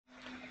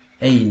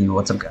Hey,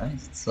 what's up,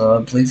 guys? It's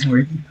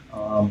BlazingRaven.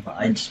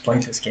 I just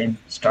played this game.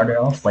 Started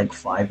off like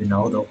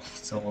 5-0 though,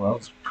 so that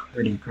was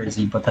pretty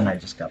crazy. But then I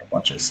just got a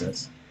bunch of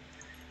assists.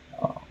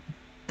 Um,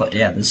 but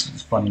yeah, this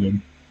is a fun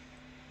game.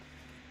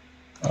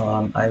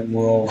 I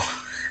will.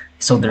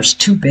 So there's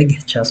two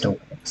big chest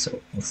openings,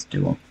 so let's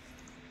do them.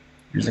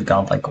 Here's a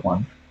godlike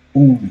one.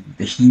 Ooh,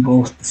 the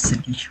Hebo, the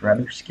City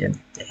Shredder skin.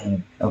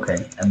 Dang.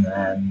 Okay, and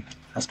then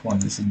last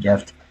one is a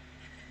gift.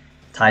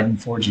 Titan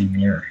Forging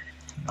Mirror.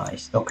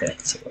 Nice. Okay,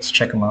 so let's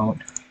check them out.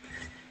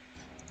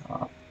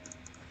 Uh,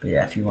 But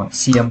yeah, if you want to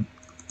see them,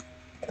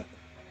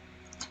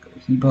 let's go to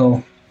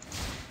Hebo.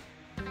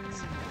 Yeah,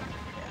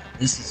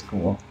 this is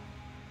cool.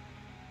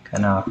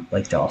 Kind of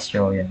like the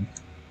Australian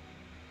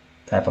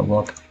type of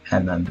look.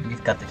 And then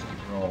we've got the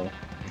Hero,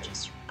 which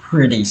is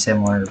pretty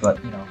similar,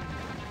 but you know,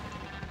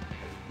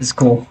 it's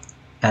cool.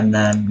 And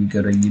then we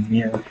go to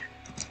Ymir,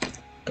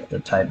 got the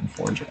Titan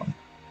Forge one.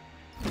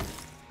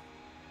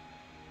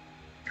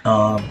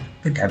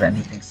 I think I have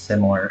anything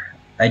similar.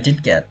 I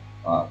did get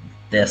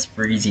this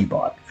Freezy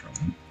bot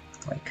from,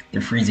 like, the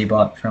Freezy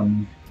bot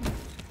from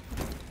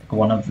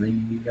one of the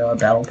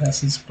battle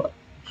passes, but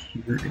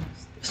here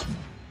is this one.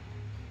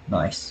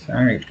 Nice.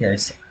 Alright,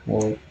 guys.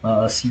 We'll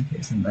see you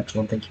guys in the next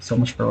one. Thank you so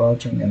much for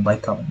watching, and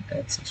like, comment,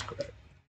 and subscribe.